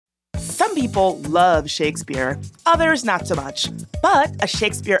Some people love Shakespeare, others not so much. But a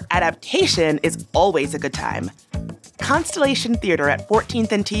Shakespeare adaptation is always a good time. Constellation Theater at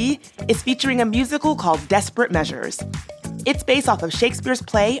 14th and T is featuring a musical called Desperate Measures. It's based off of Shakespeare's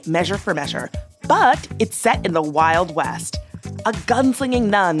play Measure for Measure, but it's set in the Wild West. A gunslinging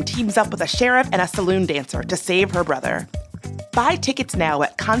nun teams up with a sheriff and a saloon dancer to save her brother. Buy tickets now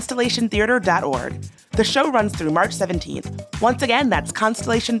at constellationtheater.org. The show runs through March 17th. Once again, that's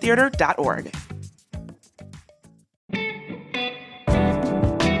constellationtheater.org.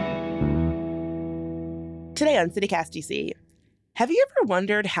 Today on CityCast DC, have you ever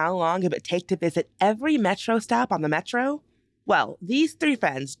wondered how long it would take to visit every metro stop on the metro? Well, these three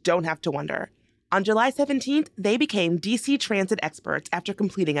friends don't have to wonder. On July 17th, they became DC Transit experts after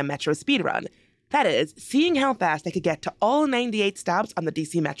completing a metro speedrun. That is, seeing how fast they could get to all 98 stops on the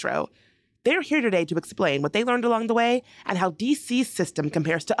DC Metro. They're here today to explain what they learned along the way and how DC's system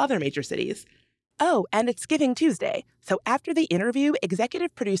compares to other major cities. Oh, and it's Giving Tuesday, so after the interview,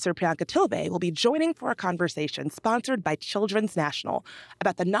 executive producer Priyanka Tilve will be joining for a conversation sponsored by Children's National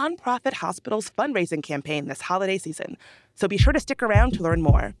about the nonprofit hospital's fundraising campaign this holiday season. So be sure to stick around to learn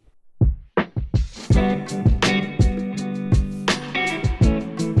more.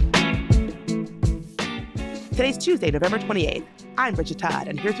 Today's Tuesday, November 28th. I'm Bridget Todd,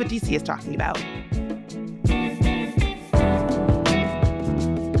 and here's what DC is talking about.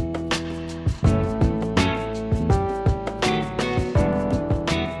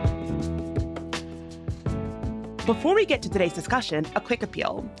 Before we get to today's discussion, a quick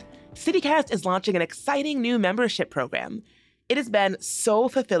appeal. CityCast is launching an exciting new membership program. It has been so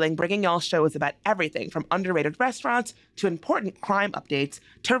fulfilling bringing y'all shows about everything from underrated restaurants to important crime updates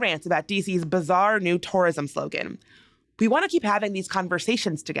to rants about DC's bizarre new tourism slogan. We want to keep having these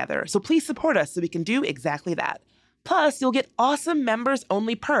conversations together, so please support us so we can do exactly that. Plus, you'll get awesome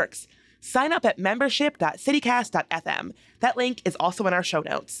members-only perks. Sign up at membership.citycast.fm. That link is also in our show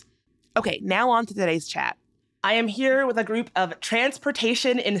notes. Okay, now on to today's chat. I am here with a group of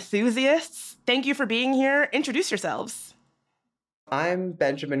transportation enthusiasts. Thank you for being here. Introduce yourselves. I'm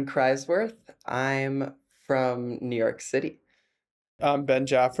Benjamin Kreisworth. I'm from New York City. I'm Ben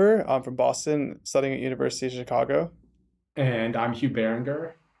Jaffer. I'm from Boston, studying at University of Chicago. And I'm Hugh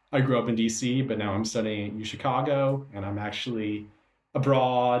Berenger. I grew up in DC, but now I'm studying at U Chicago, and I'm actually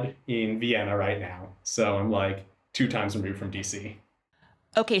abroad in Vienna right now. So I'm like 2 times removed from DC.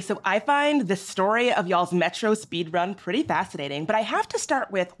 Okay, so I find the story of y'all's Metro speedrun pretty fascinating, but I have to start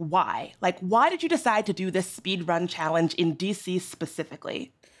with why. Like, why did you decide to do this speedrun challenge in DC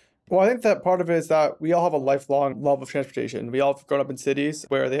specifically? Well, I think that part of it is that we all have a lifelong love of transportation. We all have grown up in cities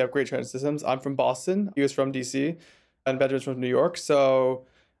where they have great transit systems. I'm from Boston. He was from DC, and Benjamin's from New York. So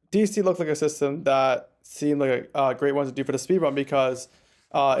DC looked like a system that seemed like a great one to do for the speedrun because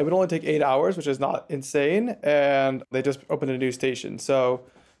it would only take 8 hours, which is not insane, and they just opened a new station. So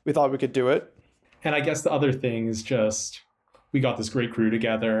we thought we could do it. And I guess the other thing is just we got this great crew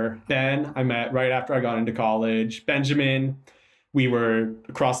together. Ben, I met right after I got into college. Benjamin, we were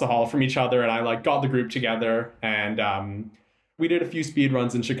across the hall from each other, and I got the group together, and we did a few speed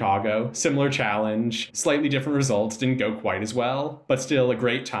runs in Chicago. Similar challenge, slightly different results, didn't go quite as well, but still a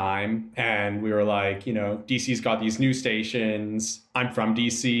great time. And we were like, DC's got these new stations. I'm from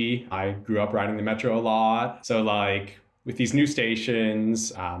DC. I grew up riding the metro a lot. So with these new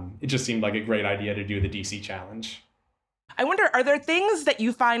stations, it just seemed like a great idea to do the DC challenge. I wonder, are there things that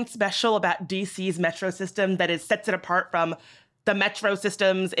you find special about DC's metro system that sets it apart from the metro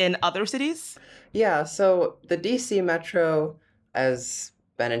systems in other cities? Yeah, so the DC Metro, as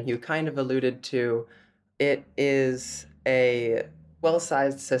Ben and Hugh kind of alluded to, it is a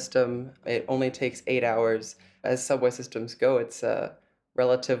well-sized system. It only takes 8 hours. As subway systems go, it's a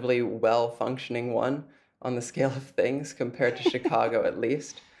relatively well-functioning one on the scale of things compared to Chicago, at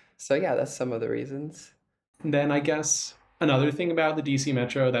least. So yeah, that's some of the reasons. And then I guess another thing about the DC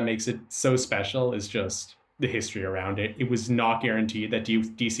Metro that makes it so special is just the history around it. It was not guaranteed that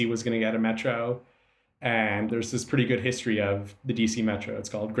DC was going to get a metro. And there's this pretty good history of the DC Metro. It's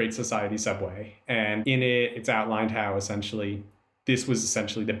called Great Society Subway. And in it, it's outlined how this was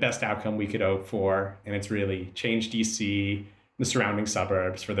essentially the best outcome we could hope for. And it's really changed DC, the surrounding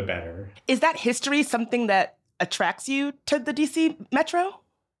suburbs for the better. Is that history something that attracts you to the DC Metro?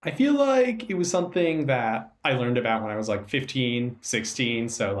 I feel like it was something that I learned about when I was 15, 16.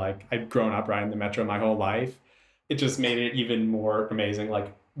 So I'd grown up riding the Metro my whole life. It just made it even more amazing.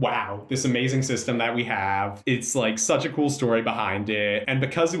 Wow, this amazing system that we have. It's such a cool story behind it. And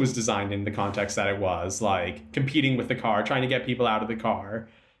because it was designed in the context that it was, competing with the car, trying to get people out of the car,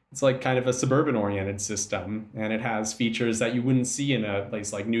 It's like kind of a suburban oriented system, and it has features that you wouldn't see in a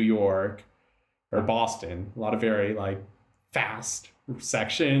place like New York or Boston. A lot of very like fast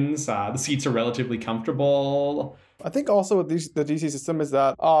sections. The seats are relatively comfortable. I think also with the DC system is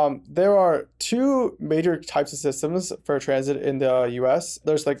that there are two major types of systems for transit in the US.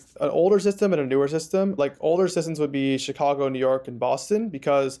 There's like an older system and a newer system. Like older systems would be Chicago, New York, and Boston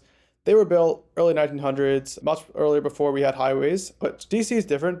because they were built early 1900s, much earlier before we had highways. But DC is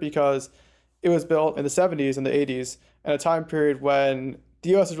different because it was built in the 70s and the 80s in a time period when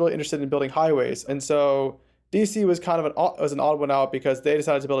the US was really interested in building highways. And so DC was kind of an odd one out because they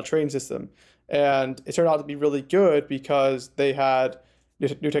decided to build a train system. And it turned out to be really good because they had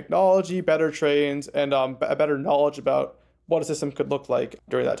new technology, better trains, and a better knowledge about what a system could look like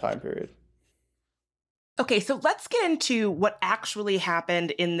during that time period. Okay, so let's get into what actually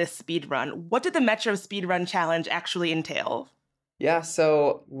happened in this speed run. What did the Metro Speed Run Challenge actually entail? Yeah,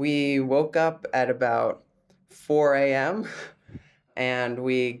 so we woke up at about 4 a.m. and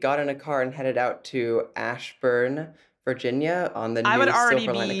we got in a car and headed out to Ashburn, Virginia on the new I would already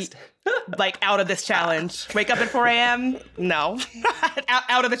Silver Line be extension. like out of this challenge. Wake up at 4 a.m.? No.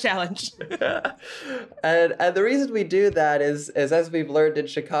 out of the challenge. And the reason we do that is as we've learned in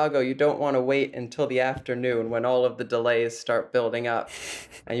Chicago, you don't want to wait until the afternoon when all of the delays start building up.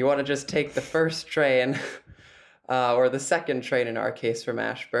 And you want to just take the first train, or the second train in our case from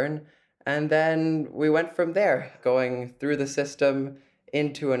Ashburn. And then we went from there, going through the system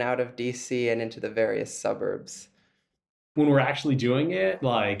into and out of DC and into the various suburbs. When we're actually doing it,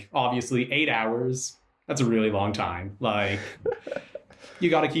 like obviously 8 hours, that's a really long time. Like you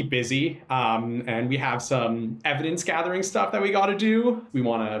got to keep busy. And we have some evidence gathering stuff that we got to do. We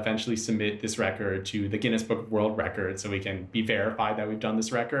want to eventually submit this record to the Guinness Book of World Records so we can be verified that we've done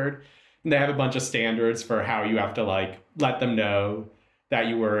this record. And they have a bunch of standards for how you have to like let them know that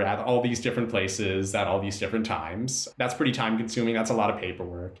you were at all these different places at all these different times. That's pretty time consuming. That's a lot of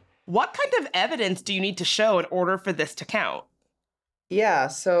paperwork. What kind of evidence do you need to show in order for this to count? Yeah,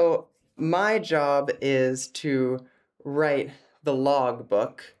 so my job is to write the log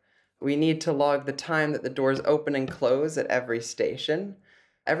book. We need to log the time that the doors open and close at every station.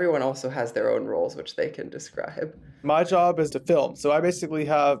 Everyone also has their own roles, which they can describe. My job is to film. So I basically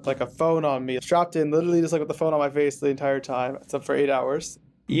have like a phone on me, strapped in, literally just like with the phone on my face the entire time. It's up for 8 hours.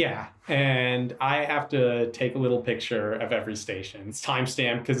 Yeah, and I have to take a little picture of every station. It's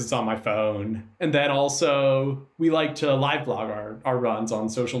timestamped because it's on my phone. And then also, we like to live blog our runs on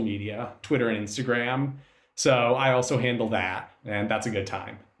social media, Twitter and Instagram. So I also handle that, and that's a good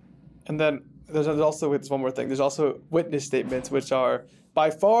time. And then there's also one more thing. There's also witness statements, which are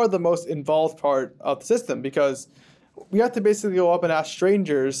by far the most involved part of the system because we have to basically go up and ask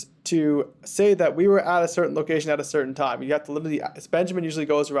strangers to say that we were at a certain location at a certain time. You have to literally, Benjamin usually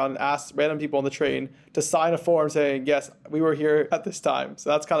goes around and asks random people on the train to sign a form saying, yes, we were here at this time. So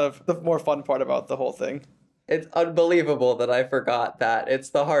that's kind of the more fun part about the whole thing. It's unbelievable that I forgot that. It's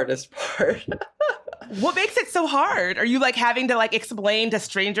the hardest part. What makes it so hard? Are you like having to like explain to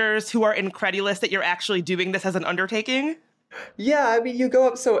strangers who are incredulous that you're actually doing this as an undertaking? Yeah, I mean, you go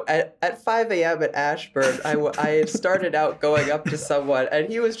up, so at 5 a.m. at Ashburn, I started out going up to someone, and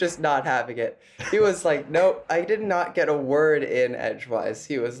he was just not having it. He was like, nope, I did not get a word in edgewise.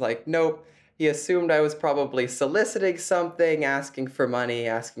 He was like, nope. He assumed I was probably soliciting something, asking for money,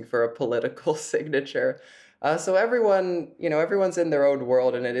 asking for a political signature. So everyone's in their own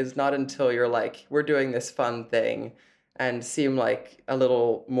world, and it is not until you're like, we're doing this fun thing, and seem like a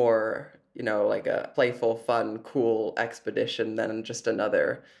little more, like a playful, fun, cool expedition than just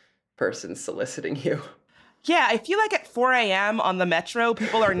another person soliciting you. Yeah, I feel like at 4 a.m. on the Metro,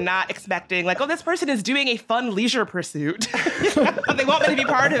 people are not expecting, like, oh, this person is doing a fun leisure pursuit. They want me to be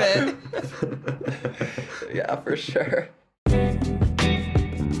part of it. Yeah, for sure.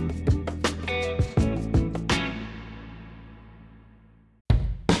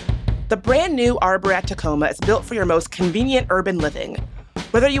 The brand new Arbor at Tacoma is built for your most convenient urban living.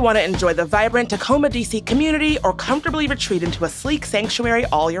 Whether you want to enjoy the vibrant Tacoma, DC community or comfortably retreat into a sleek sanctuary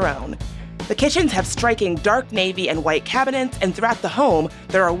all your own. The kitchens have striking dark navy and white cabinets, and throughout the home,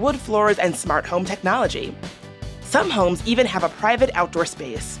 there are wood floors and smart home technology. Some homes even have a private outdoor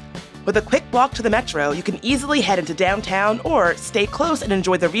space. With a quick walk to the Metro, you can easily head into downtown or stay close and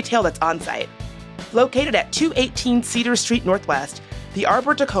enjoy the retail that's on site. Located at 218 Cedar Street Northwest, the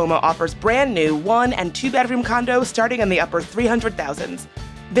Arbor Tacoma offers brand new 1- and 2-bedroom condos starting in the upper 300,000s.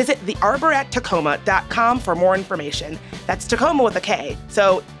 Visit thearborattacoma.com for more information. That's Tacoma with a K,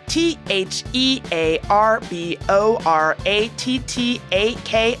 so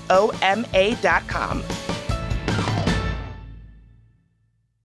TheArborattacoma.com.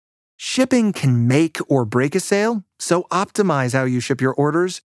 Shipping can make or break a sale, so optimize how you ship your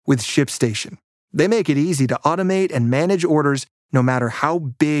orders with ShipStation. They make it easy to automate and manage orders no matter how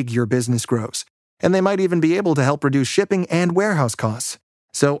big your business grows. And they might even be able to help reduce shipping and warehouse costs.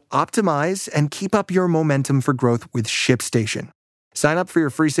 So optimize and keep up your momentum for growth with ShipStation. Sign up for your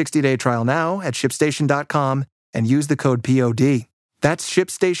free 60-day trial now at ShipStation.com and use the code POD. That's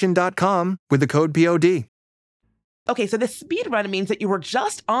ShipStation.com with the code POD. Okay, so the speed run means that you were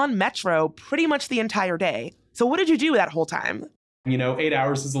just on Metro pretty much the entire day. So what did you do that whole time? 8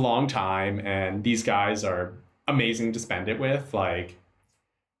 hours is a long time, and these guys are amazing to spend it with.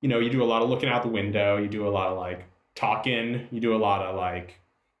 You do a lot of looking out the window, you do a lot of talking, you do a lot of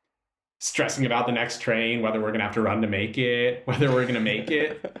stressing about the next train, whether we're going to have to run to make it, whether we're going to make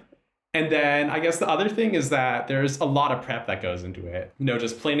it. And then I guess the other thing is that there's a lot of prep that goes into it.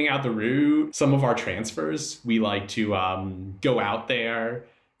 Just planning out the route. Some of our transfers, we like to go out there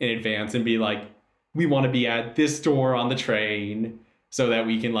in advance and be like, we want to be at this door on the train so that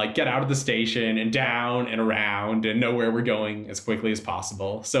we can get out of the station and down and around and know where we're going as quickly as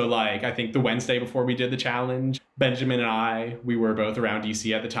possible. So I think the Wednesday before we did the challenge, Benjamin and we were both around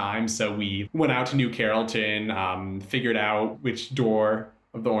DC at the time. So we went out to New Carrollton, figured out which door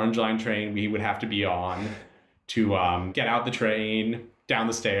of the Orange Line train we would have to be on to get out the train, down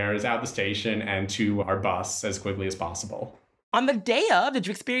the stairs, out the station, and to our bus as quickly as possible. On the day of, did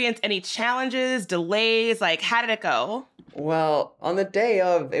you experience any challenges, delays? How did it go? Well, on the day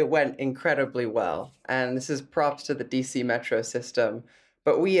of, it went incredibly well. And this is props to the DC Metro system.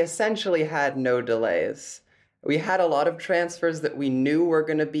 But we essentially had no delays. We had a lot of transfers that we knew were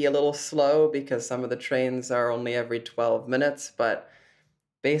going to be a little slow because some of the trains are only every 12 minutes. But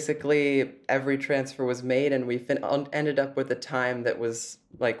basically, every transfer was made, and we ended up with a time that was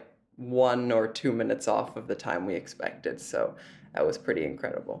 1 or 2 minutes off of the time we expected. So that was pretty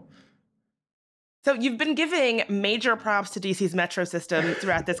incredible. So you've been giving major props to DC's Metro system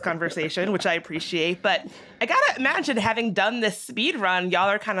throughout this conversation, which I appreciate. But I gotta imagine, having done this speed run, y'all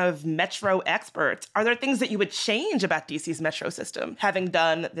are kind of Metro experts. Are there things that you would change about DC's Metro system, having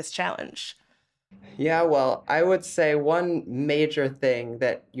done this challenge? Yeah, well, I would say one major thing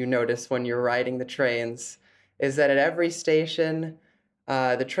that you notice when you're riding the trains is that at every station,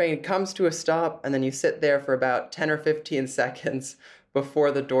 the train comes to a stop, and then you sit there for about 10 or 15 seconds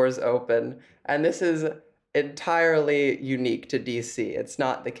before the doors open. And this is entirely unique to DC. It's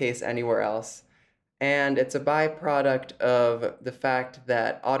not the case anywhere else. And it's a byproduct of the fact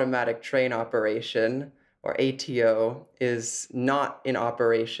that automatic train operation, or ATO, is not in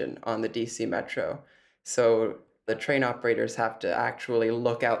operation on the DC Metro. So the train operators have to actually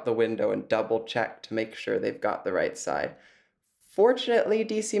look out the window and double check to make sure they've got the right side. Fortunately,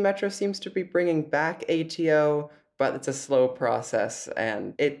 DC Metro seems to be bringing back ATO, but it's a slow process,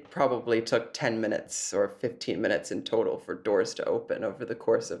 and it probably took 10 minutes or 15 minutes in total for doors to open over the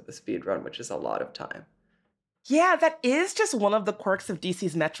course of the speed run, which is a lot of time. Yeah, that is just one of the quirks of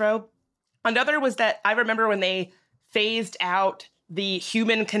DC's Metro. Another was that I remember when they phased out the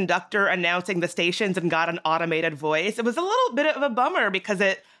human conductor announcing the stations and got an automated voice. It was a little bit of a bummer because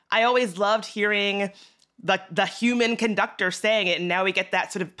I always loved hearing the human conductor saying it, and now we get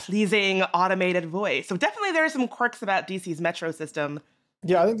that sort of pleasing automated voice. So definitely there are some quirks about DC's Metro system.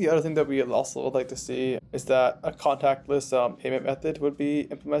 Yeah, I think the other thing that we also would like to see is that a contactless payment method would be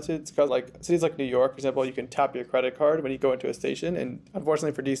implemented. Because cities like New York, for example, you can tap your credit card when you go into a station, and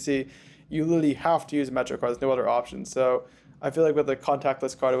unfortunately for DC, you literally have to use a Metro card. There's no other option. So I feel like with a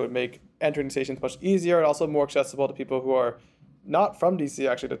contactless card, it would make entering stations much easier and also more accessible to people who are not from DC,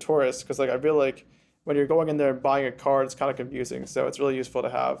 actually, to tourists. Because I feel like when you're going in there and buying a card, it's kind of confusing. So it's really useful to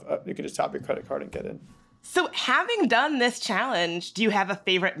have. You can just tap your credit card and get in. So having done this challenge, do you have a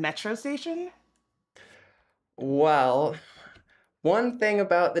favorite Metro station? Well, one thing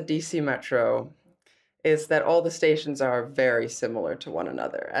about the DC Metro is that all the stations are very similar to one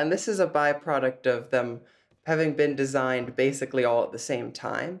another. And this is a byproduct of them having been designed basically all at the same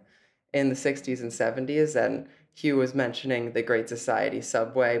time in the 60s and 70s. And Hugh was mentioning the Great Society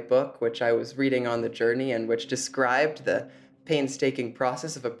Subway book, which I was reading on the journey and which described the painstaking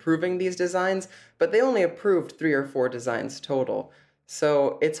process of approving these designs, but they only approved 3 or 4 designs total.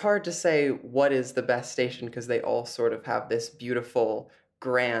 So it's hard to say what is the best station because they all sort of have this beautiful,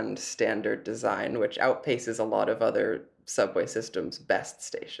 grand standard design, which outpaces a lot of other subway systems' best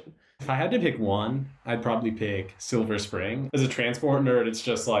station. If I had to pick one, I'd probably pick Silver Spring. As a transport nerd, it's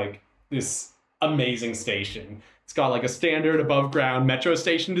just this amazing station. It's got a standard above ground metro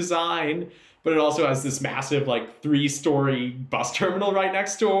station design, but it also has this massive 3-story bus terminal right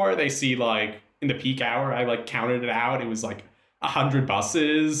next door. They see in the peak hour, I counted it out. It was 100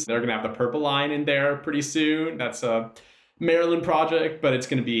 buses. They're going to have the Purple Line in there pretty soon. That's a Maryland project, but it's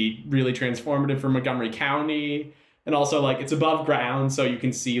going to be really transformative for Montgomery County. And also, like, it's above ground, so you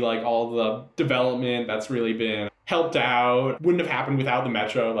can see, like, all the development that's really been helped out. Wouldn't have happened without the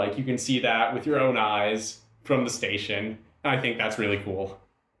metro. Like, you can see that with your own eyes from the station. And I think that's really cool.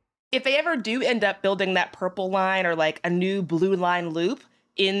 If they ever do end up building that Purple Line or like a new Blue Line loop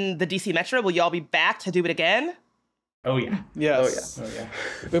in the DC Metro, will y'all be back to do it again? Oh, yeah. Yes. Oh, yeah.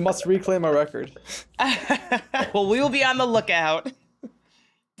 We must reclaim our record. Well, we will be on the lookout.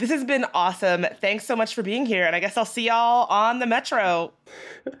 This has been awesome. Thanks so much for being here. And I guess I'll see y'all on the Metro.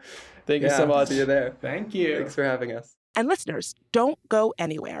 Thank you so much. See you there. Thank you. Thanks for having us. And listeners, don't go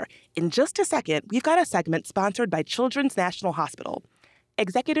anywhere. In just a second, we've got a segment sponsored by Children's National Hospital.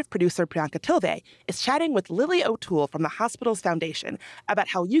 Executive producer Priyanka Tilve is chatting with Lily O'Toole from the hospital's foundation about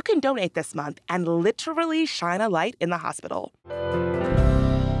how you can donate this month and literally shine a light in the hospital.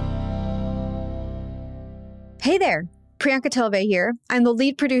 Hey there, Priyanka Tilve here. I'm the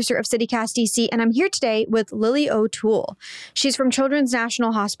lead producer of CityCast DC, and I'm here today with Lily O'Toole. She's from Children's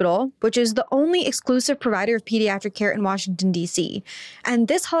National Hospital, which is the only exclusive provider of pediatric care in Washington, D.C. And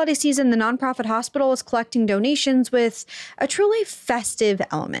this holiday season, the nonprofit hospital is collecting donations with a truly festive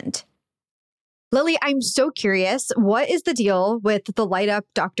element. Lily, I'm so curious, what is the deal with the Light Up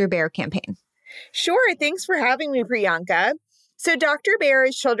Dr. Bear campaign? Sure. Thanks for having me, Priyanka. So Dr. Bear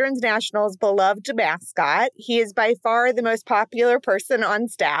is Children's National's beloved mascot. He is by far the most popular person on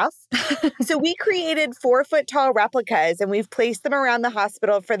staff. So we created 4-foot-tall replicas, and we've placed them around the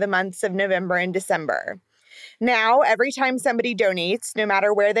hospital for the months of November and December. Now, every time somebody donates, no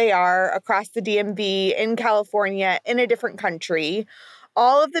matter where they are, across the DMV, in California, in a different country,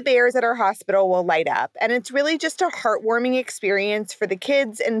 all of the bears at our hospital will light up. And it's really just a heartwarming experience for the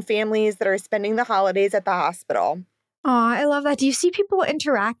kids and families that are spending the holidays at the hospital. Aw, I love that. Do you see people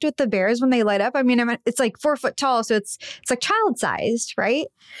interact with the bears when they light up? I mean, it's like 4 foot tall, so it's like child-sized, right?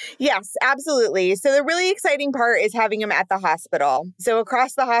 Yes, absolutely. So the really exciting part is having them at the hospital. So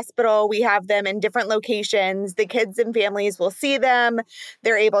across the hospital, we have them in different locations. The kids and families will see them.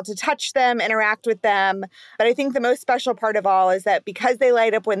 They're able to touch them, interact with them. But I think the most special part of all is that because they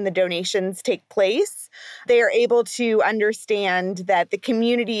light up when the donations take place, they are able to understand that the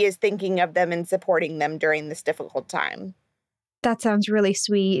community is thinking of them and supporting them during this difficult time. That sounds really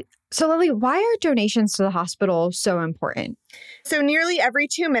sweet. So, Lily, why are donations to the hospital so important? So nearly every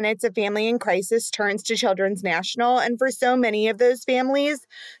 2 minutes, a family in crisis turns to Children's National. And for so many of those families,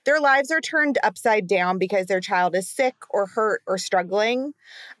 their lives are turned upside down because their child is sick or hurt or struggling.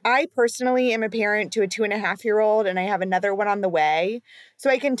 I personally am a parent to a 2.5-year-old, and I have another one on the way. So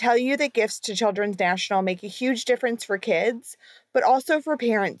I can tell you that gifts to Children's National make a huge difference for kids, but also for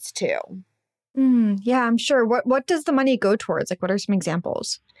parents too. Yeah, I'm sure. What does the money go towards? Like, what are some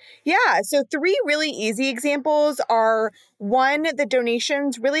examples? Yeah, so 3 really easy examples are, 1, the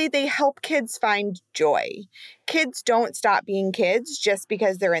donations, really, they help kids find joy. Kids don't stop being kids just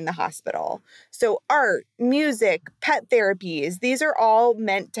because they're in the hospital. So art, music, pet therapies, these are all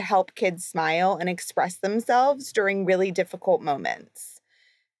meant to help kids smile and express themselves during really difficult moments.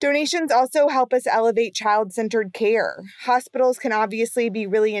 Donations also help us elevate child-centered care. Hospitals can obviously be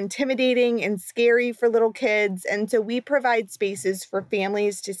really intimidating and scary for little kids, and so we provide spaces for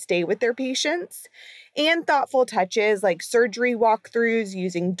families to stay with their patients and thoughtful touches like surgery walkthroughs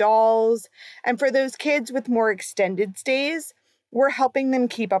using dolls. And for those kids with more extended stays, we're helping them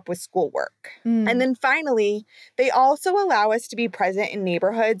keep up with schoolwork. And then finally, they also allow us to be present in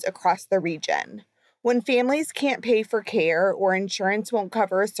neighborhoods across the region. When families can't pay for care or insurance won't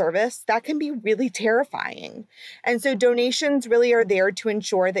cover a service, that can be really terrifying. And so donations really are there to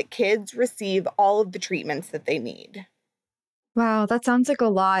ensure that kids receive all of the treatments that they need. Wow, that sounds like a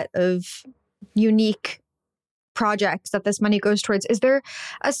lot of unique projects that this money goes towards. Is there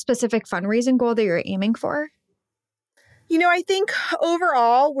a specific fundraising goal that you're aiming for? You know, I think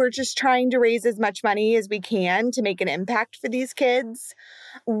overall, we're just trying to raise as much money as we can to make an impact for these kids.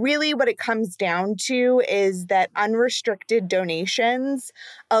 Really, what it comes down to is that unrestricted donations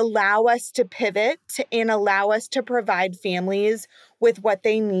allow us to pivot and allow us to provide families with what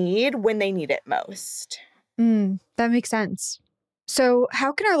they need when they need it most. That makes sense. So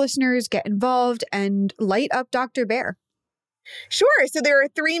how can our listeners get involved and light up Dr. Bear? Sure. So there are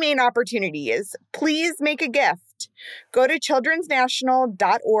 3 main opportunities. Please make a gift. Go to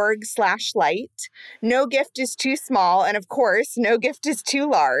childrensnational.org/light. No gift is too small, and of course, no gift is too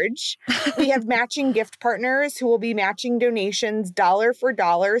large. We have matching gift partners who will be matching donations dollar for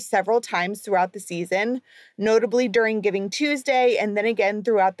dollar several times throughout the season, notably during Giving Tuesday and then again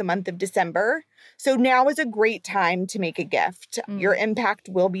throughout the month of December. So now is a great time to make a gift. Your impact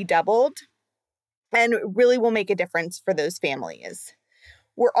will be doubled and really will make a difference for those families.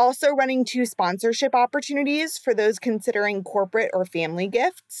 We're also running 2 sponsorship opportunities for those considering corporate or family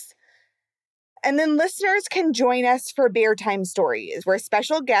gifts. And then listeners can join us for Bear Time Stories, where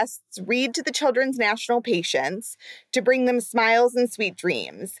special guests read to the Children's National patients to bring them smiles and sweet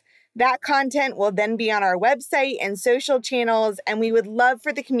dreams. That content will then be on our website and social channels, and we would love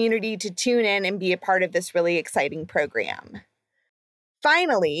for the community to tune in and be a part of this really exciting program.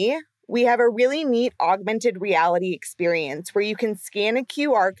 Finally, we have a really neat augmented reality experience where you can scan a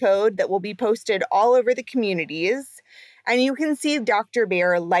QR code that will be posted all over the communities, and you can see Dr.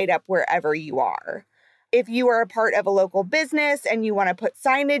 Bear light up wherever you are. If you are a part of a local business and you want to put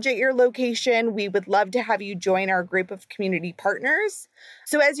signage at your location, we would love to have you join our group of community partners.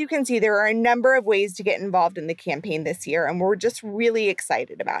 So as you can see, there are a number of ways to get involved in the campaign this year, and we're just really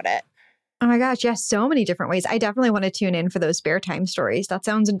excited about it. Oh my gosh, yes, so many different ways. I definitely want to tune in for those Bear Time Stories. That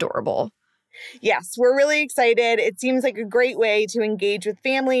sounds adorable. Yes, we're really excited. It seems like a great way to engage with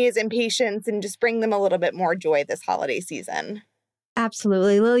families and patients and just bring them a little bit more joy this holiday season.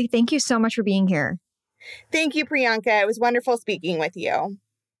 Absolutely. Lily, thank you so much for being here. Thank you, Priyanka. It was wonderful speaking with you.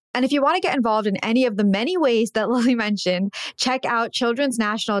 And if you want to get involved in any of the many ways that Lily mentioned, check out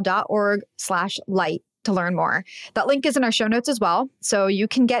childrensnational.org/light to learn more. That link is in our show notes as well, so you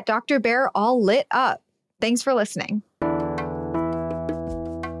can get Dr. Bear all lit up. Thanks for listening.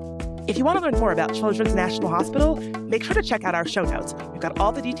 If you want to learn more about Children's National Hospital, make sure to check out our show notes. We've got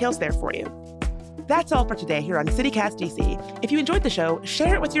all the details there for you. That's all for today here on CityCast DC. If you enjoyed the show,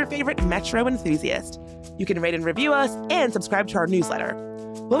 share it with your favorite Metro enthusiast. You can rate and review us and subscribe to our newsletter.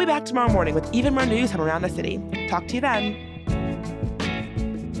 We'll be back tomorrow morning with even more news from around the city. Talk to you then.